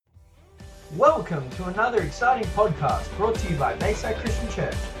Welcome to another exciting podcast brought to you by Bayside Christian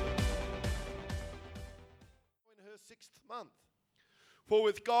Church. In her 6th month. For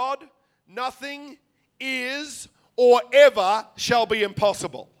with God, nothing is or ever shall be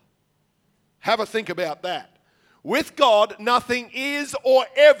impossible. Have a think about that. With God, nothing is or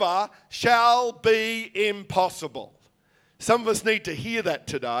ever shall be impossible. Some of us need to hear that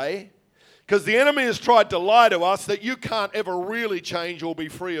today, because the enemy has tried to lie to us that you can't ever really change or be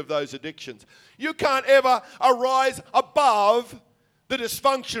free of those addictions. You can't ever arise above the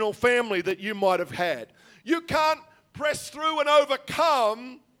dysfunctional family that you might have had. You can't press through and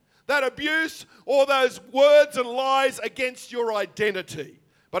overcome that abuse or those words and lies against your identity.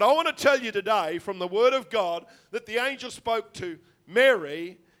 But I want to tell you today from the Word of God that the angel spoke to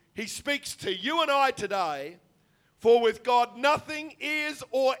Mary. He speaks to you and I today. For with God nothing is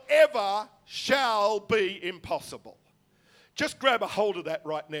or ever shall be impossible. Just grab a hold of that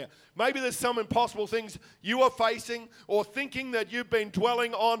right now. Maybe there's some impossible things you are facing or thinking that you've been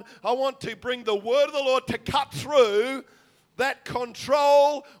dwelling on. I want to bring the word of the Lord to cut through that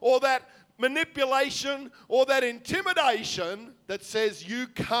control or that manipulation or that intimidation that says you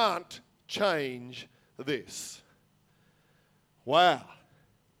can't change this. Wow.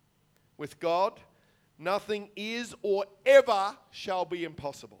 With God, nothing is or ever shall be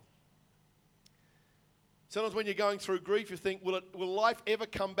impossible. Sometimes when you're going through grief, you think, will life ever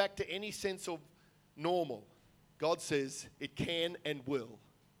come back to any sense of normal? God says it can and will.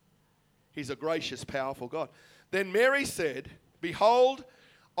 He's a gracious, powerful God. Then Mary said, Behold,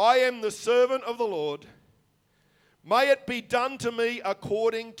 I am the servant of the Lord. May it be done to me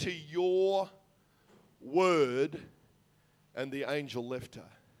according to your word. And the angel left her.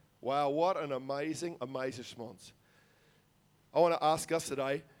 Wow, what an amazing, amazing response. I want to ask us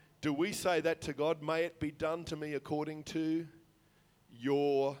today, do we say that to God? May it be done to me according to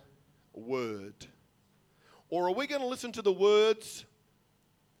your word. Or are we going to listen to the words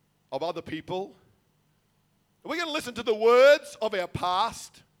of other people? Are we going to listen to the words of our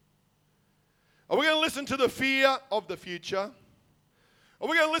past? Are we going to listen to the fear of the future? Are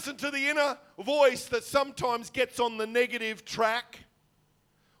we going to listen to the inner voice that sometimes gets on the negative track?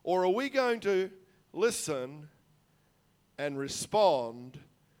 Or are we going to listen and respond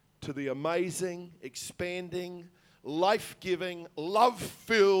to the amazing, expanding, life-giving,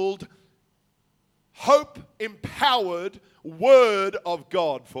 love-filled, hope-empowered Word of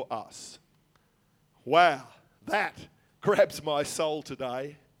God for us? Wow, that grabs my soul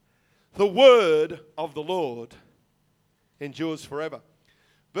today. The Word of the Lord endures forever.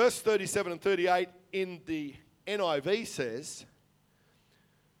 Verse 37 and 38 in the NIV says,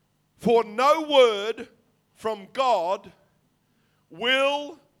 For no word from God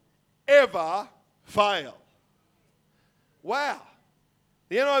will ever fail. Wow.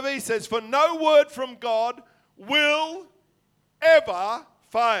 The NIV says, For no word from God will ever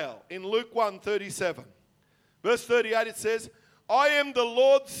fail. In Luke 1:37. Verse 38 it says, I am the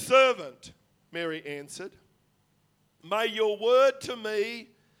Lord's servant, Mary answered. May your word to me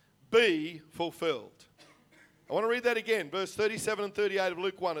be fulfilled. I want to read that again. Verse 37 and 38 of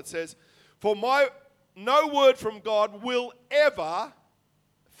Luke 1, it says, For no word from God will ever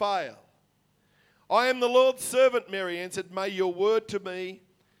fail. I am the Lord's servant, Mary answered. May your word to me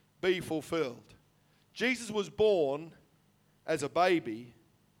be fulfilled. Jesus was born as a baby,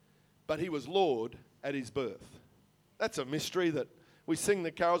 but he was Lord at his birth. That's a mystery that we sing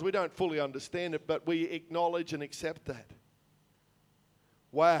the carols. We don't fully understand it, but we acknowledge and accept that.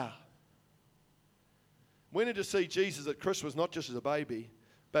 Wow. We need to see Jesus at Christmas not just as a baby,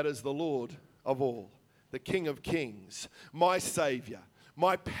 but as the Lord of all, the King of Kings, my Savior,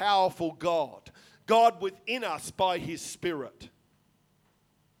 my powerful God, God within us by His Spirit.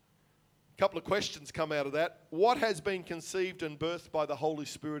 A couple of questions come out of that. What has been conceived and birthed by the Holy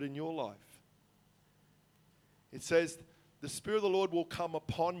Spirit in your life? It says, the Spirit of the Lord will come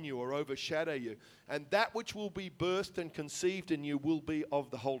upon you or overshadow you, and that which will be birthed and conceived in you will be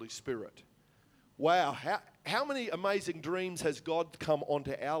of the Holy Spirit. Wow, how many amazing dreams has God come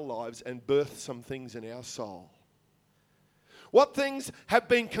onto our lives and birthed some things in our soul? What things have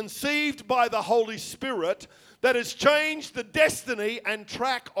been conceived by the Holy Spirit that has changed the destiny and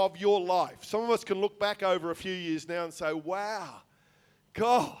track of your life? Some of us can look back over a few years now and say, wow,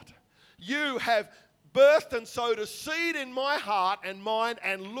 God, you have birthed and sowed a seed in my heart and mind,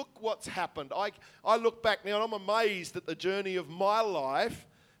 and look what's happened. I look back now and I'm amazed at the journey of my life,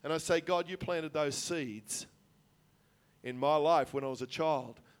 and I say, God, you planted those seeds in my life when I was a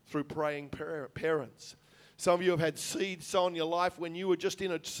child through praying parents. Some of you have had seeds sown in your life when you were just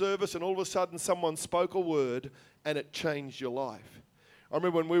in a service and all of a sudden someone spoke a word and it changed your life. I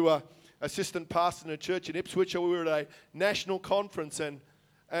remember when we were assistant pastor in a church in Ipswich. We were at a national conference,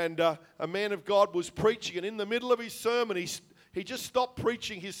 and a man of God was preaching, and in the middle of his sermon, he just stopped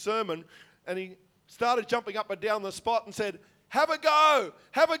preaching his sermon, and he started jumping up and down the spot and said, have a go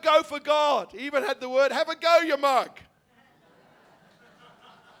for God. He even had the word, have a go, you mug.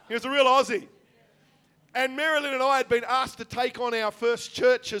 He was a real Aussie. And Marilyn and I had been asked to take on our first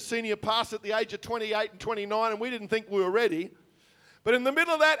church as senior pastor at the age of 28 and 29, and we didn't think we were ready. But in the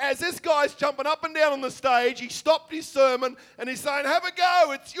middle of that, as this guy's jumping up and down on the stage, he stopped his sermon and he's saying, have a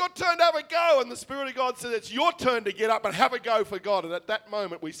go, it's your turn to have a go. And the Spirit of God said, it's your turn to get up and have a go for God. And at that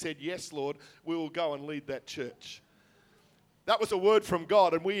moment we said, yes, Lord, we will go and lead that church. That was a word from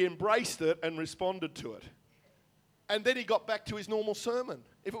God, and we embraced it and responded to it. And then he got back to his normal sermon.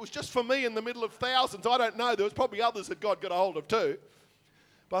 If it was just for me in the middle of thousands, I don't know. There was probably others that God got a hold of too.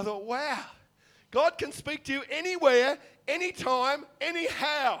 But I thought, wow, God can speak to you anywhere, anytime,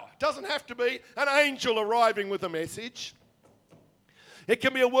 anyhow. It doesn't have to be an angel arriving with a message. It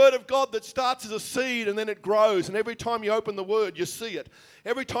can be a word of God that starts as a seed and then it grows. And every time you open the word, you see it.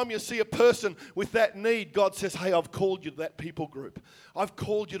 Every time you see a person with that need, God says, hey, I've called you to that people group. I've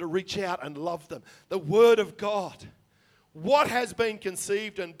called you to reach out and love them. The word of God. What has been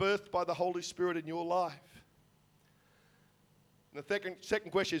conceived and birthed by the Holy Spirit in your life? And the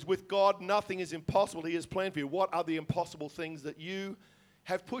second question is, with God, nothing is impossible. He has planned for you. What are the impossible things that you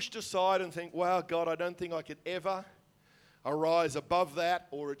have pushed aside and think, wow, God, I don't think I could ever arise above that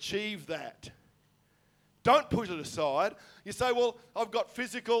or achieve that? Don't push it aside. You say, well, I've got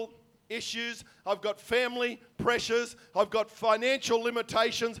physical issues, I've got family pressures, I've got financial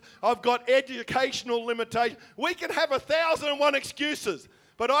limitations, I've got educational limitations. We can have 1,001 excuses,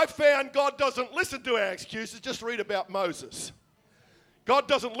 but I found God doesn't listen to our excuses. Just read about Moses. God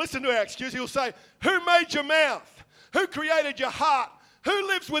doesn't listen to our excuses. He'll say, who made your mouth? Who created your heart? Who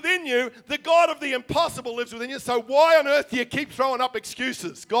lives within you? The God of the impossible lives within you. So why on earth do you keep throwing up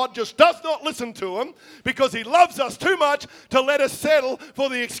excuses? God just does not listen to them because he loves us too much to let us settle for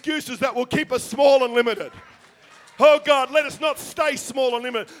the excuses that will keep us small and limited. Oh God, let us not stay small and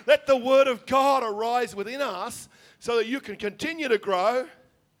limited. Let the word of God arise within us so that you can continue to grow.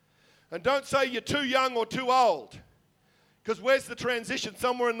 And don't say you're too young or too old. Because where's the transition?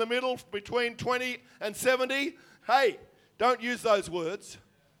 Somewhere in the middle between 20 and 70? Hey, don't use those words.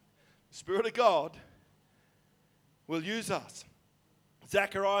 The Spirit of God will use us.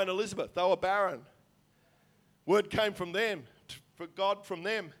 Zachariah and Elizabeth, they were barren. Word came from them, for God from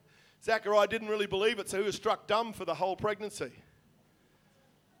them. Zachariah didn't really believe it, so he was struck dumb for the whole pregnancy.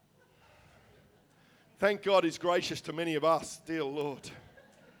 Thank God he's gracious to many of us, dear Lord.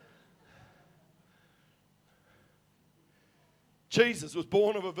 Jesus was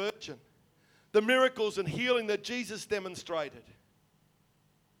born of a virgin. The miracles and healing that Jesus demonstrated.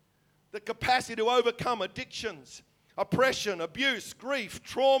 The capacity to overcome addictions, oppression, abuse, grief,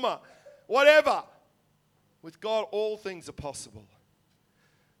 trauma, whatever. With God, all things are possible.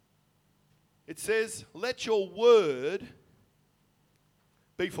 It says, let your word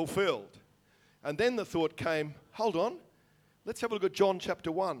be fulfilled. And then the thought came, hold on, let's have a look at John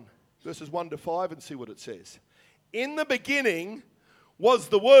chapter 1, verses 1 to 5 and see what it says. In the beginning was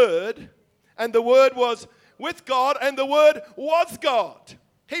the Word, and the Word was with God, and the Word was God.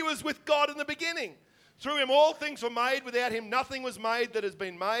 He was with God in the beginning. Through him all things were made. Without him nothing was made that has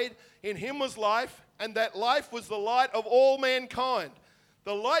been made. In him was life, and that life was the light of all mankind.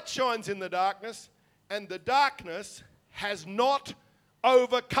 The light shines in the darkness, and the darkness has not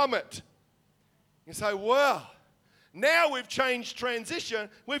overcome it. You say, well, now we've changed transition.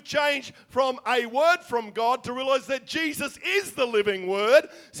 We've changed from a word from God to realize that Jesus is the living word.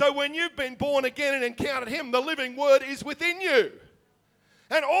 So when you've been born again and encountered him, the living word is within you.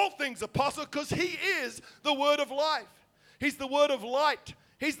 And all things are possible because he is the word of life. He's the word of light.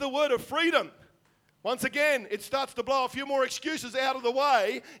 He's the word of freedom. Once again, it starts to blow a few more excuses out of the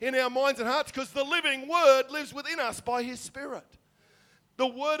way in our minds and hearts because the living word lives within us by his Spirit. The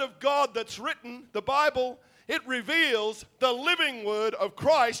word of God that's written, the Bible, it reveals the living word of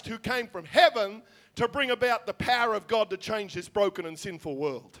Christ who came from heaven to bring about the power of God to change this broken and sinful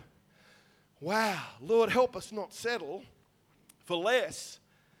world. Wow, Lord, help us not settle for less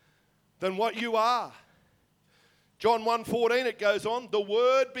than what you are. John 1:14, it goes on, the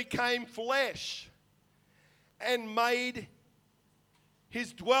word became flesh and made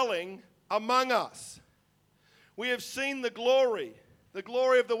his dwelling among us. We have seen the glory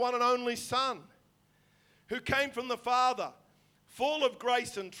of the one and only Son, who came from the Father, full of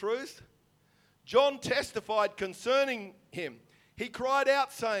grace and truth. John testified concerning him. He cried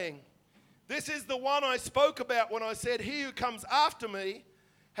out saying, this is the one I spoke about when I said, he who comes after me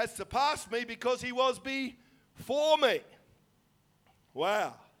has surpassed me because he was before me.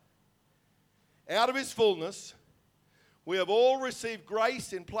 Wow. Out of his fullness, we have all received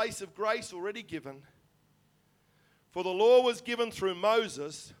grace in place of grace already given. For the law was given through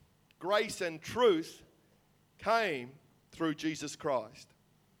Moses, grace and truth came through Jesus Christ.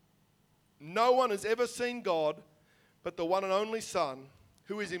 No one has ever seen God but the one and only Son,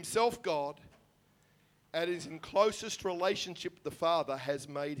 who is himself God, and is in closest relationship with the Father, has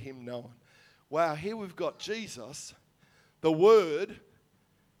made him known. Wow, here we've got Jesus, the Word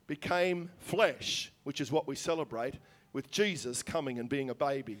became flesh, which is what we celebrate, with Jesus coming and being a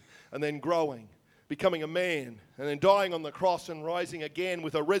baby, and then growing, becoming a man, and then dying on the cross and rising again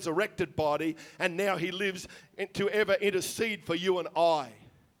with a resurrected body, and now he lives to ever intercede for you and I.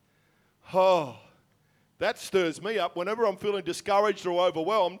 Oh, that stirs me up. Whenever I'm feeling discouraged or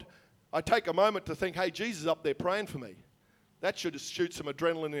overwhelmed, I take a moment to think, hey, Jesus is up there praying for me. That should shoot some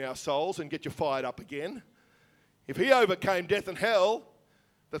adrenaline in our souls and get you fired up again. If he overcame death and hell,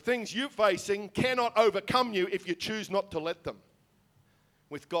 the things you're facing cannot overcome you if you choose not to let them.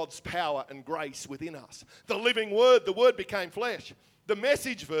 With God's power and grace within us. The living Word, the Word became flesh. The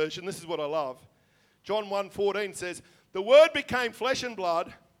Message version, this is what I love. John 1:14 says, the Word became flesh and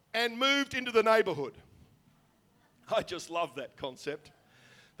blood and moved into the neighborhood. I just love that concept.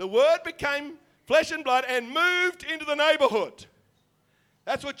 The Word became flesh and blood and moved into the neighborhood.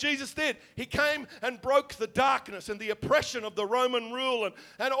 That's what Jesus did. He came and broke the darkness and the oppression of the Roman rule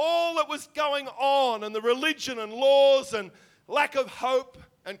and all that was going on, and the religion and laws and lack of hope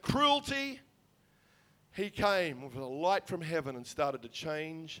and cruelty. He came with a light from heaven and started to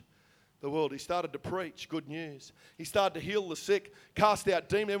change the world. He started to preach good news. He started to heal the sick, cast out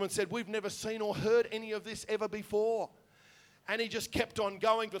demons. Everyone said, we've never seen or heard any of this ever before. And he just kept on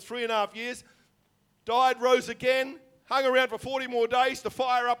going for 3.5 years. Died, rose again, hung around for 40 more days to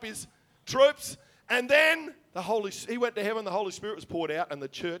fire up his troops. And then he went to heaven, the Holy Spirit was poured out, and the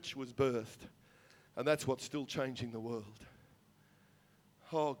church was birthed. And that's what's still changing the world.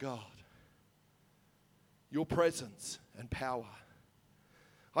 Oh God, your presence and power.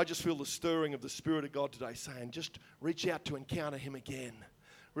 I just feel the stirring of the Spirit of God today saying, just reach out to encounter him again.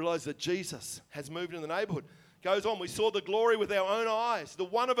 Realize that Jesus has moved in the neighborhood. Goes on, we saw the glory with our own eyes, the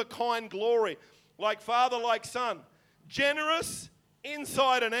one-of-a-kind glory, like Father, like Son, generous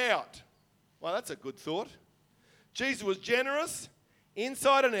inside and out. Well, that's a good thought. Jesus was generous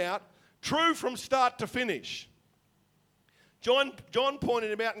inside and out, true from start to finish. John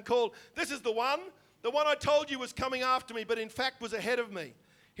pointed him out and called, this is the one I told you was coming after me, but in fact was ahead of me.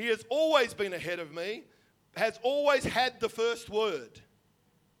 He has always been ahead of me, has always had the first word.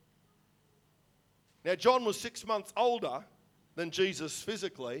 Now, John was 6 months older than Jesus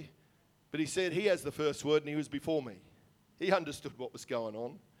physically, but he said he has the first word and he was before me. He understood what was going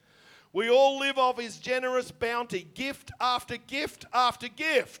on. We all live off his generous bounty, gift after gift after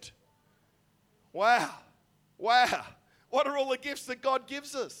gift. Wow. Wow. What are all the gifts that God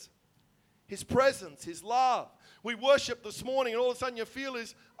gives us? His presence, his love. We worship this morning and all of a sudden you feel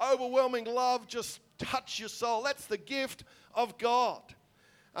his overwhelming love just touch your soul. That's the gift of God.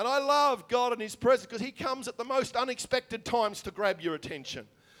 And I love God and his presence because he comes at the most unexpected times to grab your attention.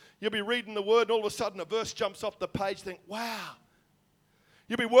 You'll be reading the word and all of a sudden a verse jumps off the page, think, wow.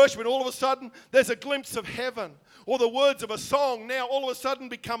 You'll be worshiping, all of a sudden there's a glimpse of heaven. Or the words of a song now all of a sudden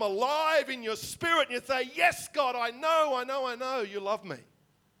become alive in your spirit and you say, yes, God, I know you love me.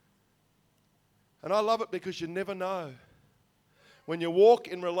 And I love it because you never know when you walk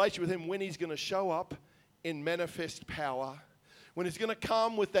in relation with him when he's going to show up in manifest power. When he's going to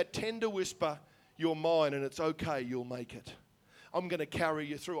come with that tender whisper, you're mine and it's okay, you'll make it. I'm going to carry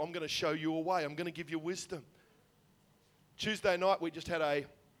you through. I'm going to show you a way. I'm going to give you wisdom. Tuesday night we just had a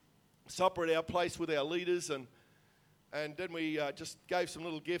supper at our place with our leaders and then we just gave some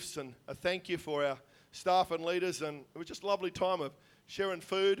little gifts and a thank you for our staff and leaders, and it was just a lovely time of sharing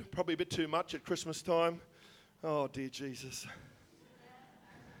food, probably a bit too much at Christmas time. Oh dear Jesus.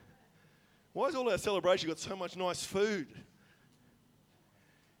 Why has all our celebration got so much nice food?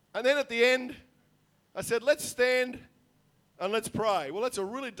 And then at the end, I said, let's stand and let's pray. Well, that's a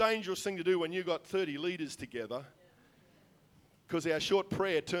really dangerous thing to do when you've got 30 leaders together, because our short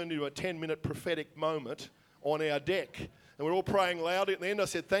prayer turned into a 10-minute prophetic moment on our deck. And we're all praying loudly. At the end, I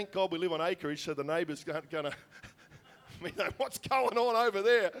said, thank God we live on acreage so the neighbours aren't going to, what's going on over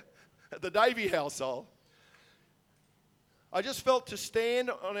there at the Davey household? I just felt to stand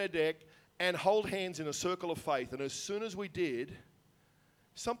on our deck and hold hands in a circle of faith. And as soon as we did,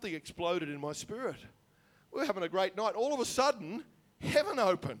 something exploded in my spirit. We were having a great night. All of a sudden, heaven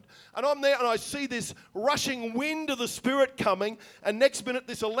opened. And I'm there and I see this rushing wind of the Spirit coming. And next minute,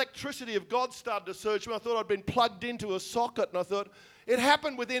 this electricity of God started to surge. And I thought I'd been plugged into a socket. And I thought, it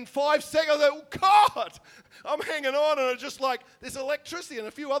happened within 5 seconds. I thought, oh God, I'm hanging on. And it's just like this electricity. And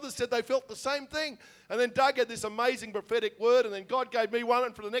a few others said they felt the same thing. And then Doug had this amazing prophetic word. And then God gave me one.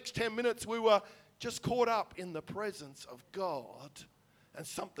 And for the next 10 minutes, we were just caught up in the presence of God. And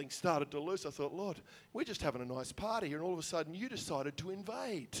something started to loose. I thought, Lord, we're just having a nice party here. And all of a sudden, you decided to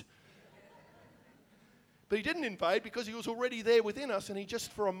invade. But he didn't invade because he was already there within us. And he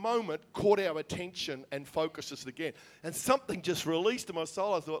just for a moment caught our attention and focused us again. And something just released in my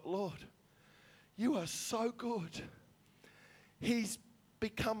soul. I thought, Lord, you are so good. He's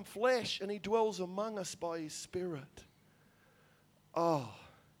become flesh and he dwells among us by his Spirit. Oh,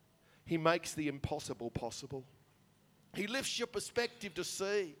 he makes the impossible possible. He lifts your perspective to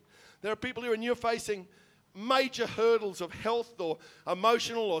see. There are people here and you're facing major hurdles of health or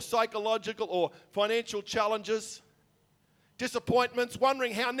emotional or psychological or financial challenges, disappointments,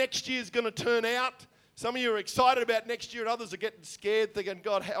 wondering how next year's going to turn out. Some of you are excited about next year and others are getting scared, thinking,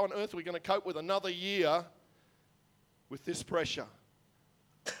 God, how on earth are we going to cope with another year with this pressure?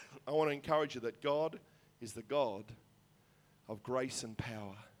 I want to encourage you that God is the God of grace and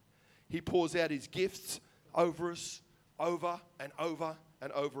power. He pours out his gifts over us, over and over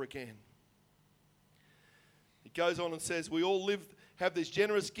and over again. He goes on and says, we all have this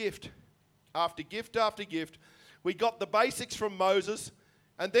generous gift after gift after gift. We got the basics from Moses,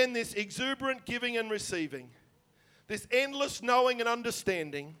 and then this exuberant giving and receiving, this endless knowing and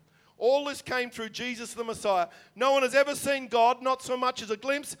understanding. All this came through Jesus the Messiah. No one has ever seen God, not so much as a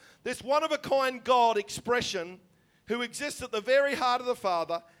glimpse. This one-of-a-kind God expression who exists at the very heart of the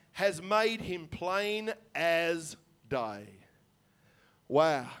Father has made him plain as day.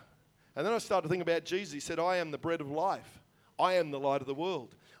 Wow. And then I started to think about Jesus. He said, I am the bread of life. I am the light of the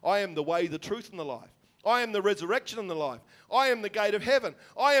world. I am the way, the truth, and the life. I am the resurrection and the life. I am the gate of heaven.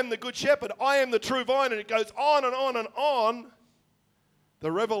 I am the good shepherd. I am the true vine. And it goes on and on and on.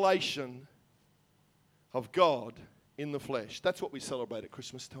 The revelation of God in the flesh. That's what we celebrate at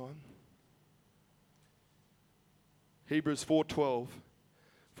Christmas time. Hebrews 4:12.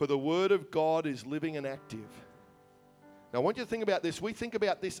 For the word of God is living and active. Now, I want you to think about this. We think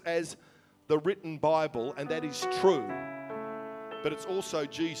about this as the written Bible, and that is true. But it's also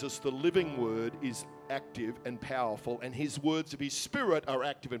Jesus, the living word, is active and powerful, and his words of his Spirit are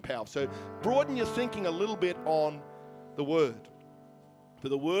active and powerful. So broaden your thinking a little bit on the word. For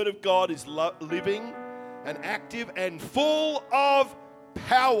the word of God is living and active and full of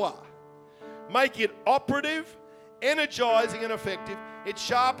power. Make it operative, energizing and effective. It's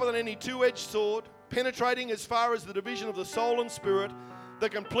sharper than any two-edged sword, penetrating as far as the division of the soul and spirit, the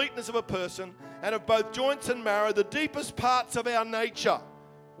completeness of a person, and of both joints and marrow, the deepest parts of our nature.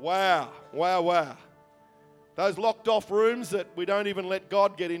 Wow, wow, wow. Those locked off rooms that we don't even let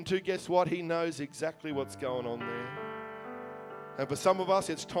God get into, guess what? He knows exactly what's going on there. And for some of us,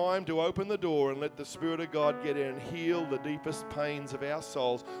 it's time to open the door and let the Spirit of God get in and heal the deepest pains of our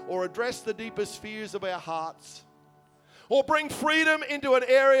souls, or address the deepest fears of our hearts, or bring freedom into an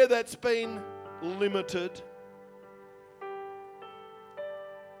area that's been limited,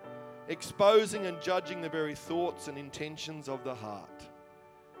 exposing and judging the very thoughts and intentions of the heart.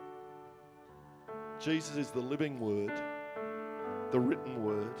 Jesus is the living word, the written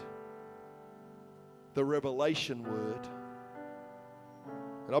word, the revelation word.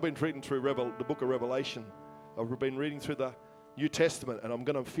 And I've been reading through the book of Revelation. I've been reading through the New Testament, and I'm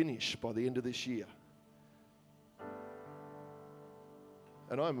going to finish by the end of this year.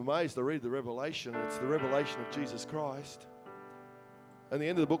 And I'm amazed to read the Revelation. It's the revelation of Jesus Christ. And the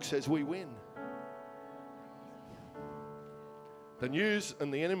end of the book says we win. The news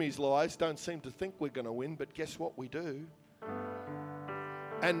and the enemy's lies don't seem to think we're going to win, but guess what? We do.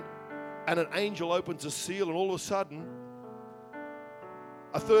 And an angel opens a seal, and all of a sudden,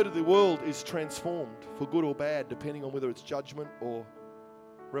 a third of the world is transformed for good or bad, depending on whether it's judgment or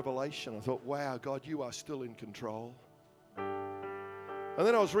revelation. I thought, wow, God, you are still in control. And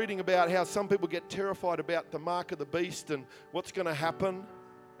then I was reading about how some people get terrified about the mark of the beast and what's going to happen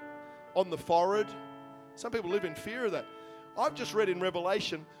on the forehead. Some people live in fear of that. I've just read in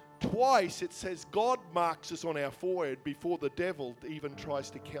Revelation, twice it says God marks us on our forehead before the devil even tries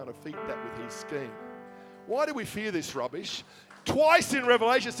to counterfeit that with his scheme. Why do we fear this rubbish? Twice in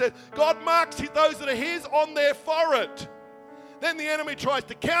Revelation it says God marks those that are his on their forehead. Then the enemy tries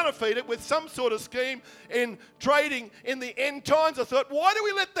to counterfeit it with some sort of scheme in trading in the end times. I thought, why do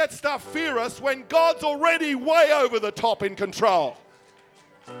we let that stuff fear us when God's already way over the top in control?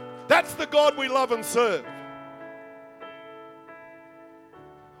 That's the God we love and serve.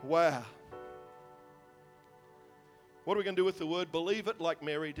 Wow. What are we going to do with the word? Believe it like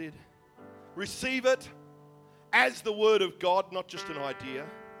Mary did. Receive it as the word of God, not just an idea.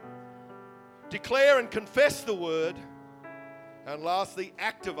 Declare and confess the word. And lastly,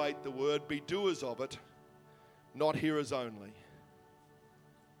 activate the word. Be doers of it, not hearers only.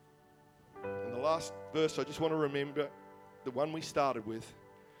 And the last verse, I just want to remember the one we started with.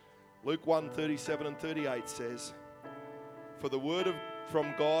 Luke 1:37 and 38 says, for the word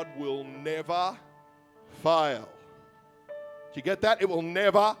from God will never fail. Do you get that? It will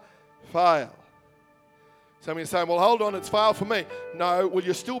never fail. Some of you are saying, well, hold on, it's failed for me. No, well,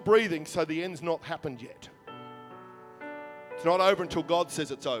 you're still breathing, so the end's not happened yet. It's not over until God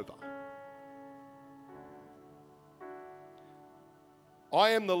says it's over. I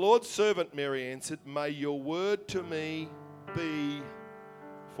am the Lord's servant, Mary answered. May your word to me be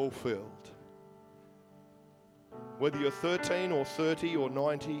fulfilled. Whether you're 13 or 30 or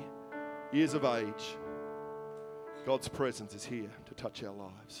 90 years of age, God's presence is here to touch our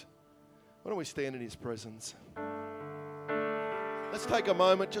lives. Why don't we stand in his presence? Let's take a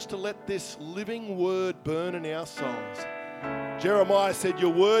moment just to let this living word burn in our souls. Jeremiah said,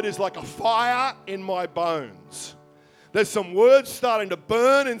 your word is like a fire in my bones. There's some words starting to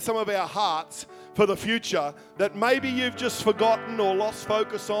burn in some of our hearts for the future that maybe you've just forgotten or lost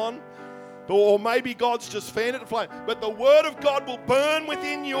focus on, or maybe God's just fanned it to flame. But the word of God will burn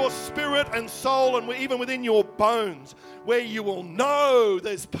within your spirit and soul and even within your bones, where you will know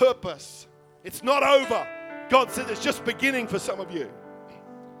there's purpose. It's not over. God says it's just beginning for some of you.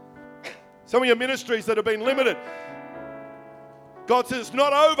 Some of your ministries that have been limited, God says it's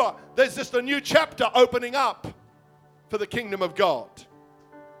not over. There's just a new chapter opening up for the kingdom of God.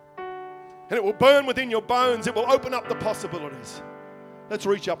 And it will burn within your bones. It will open up the possibilities. Let's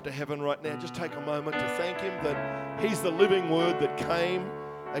reach up to heaven right now. Just take a moment to thank him that he's the living word that came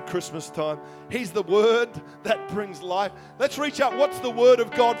at Christmas time. He's the word that brings life. Let's reach out. What's the word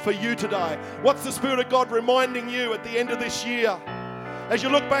of God for you today? What's the Spirit of God reminding you at the end of this year? As you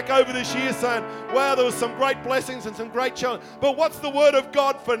look back over this year saying, wow, there was some great blessings and some great challenges. But what's the word of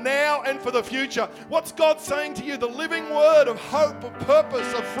God for now and for the future? What's God saying to you? The living word of hope, of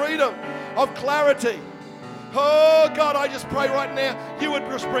purpose, of freedom, of clarity. Oh, God, I just pray right now you would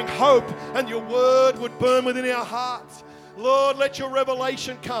just bring hope and your word would burn within our hearts. Lord, let your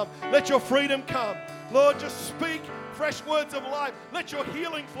revelation come. Let your freedom come. Lord, just speak fresh words of life. Let your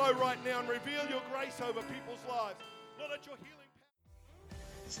healing flow right now and reveal your grace over people's lives. Lord, let your healing...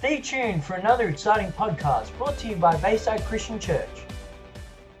 Stay tuned for another exciting podcast brought to you by Bayside Christian Church.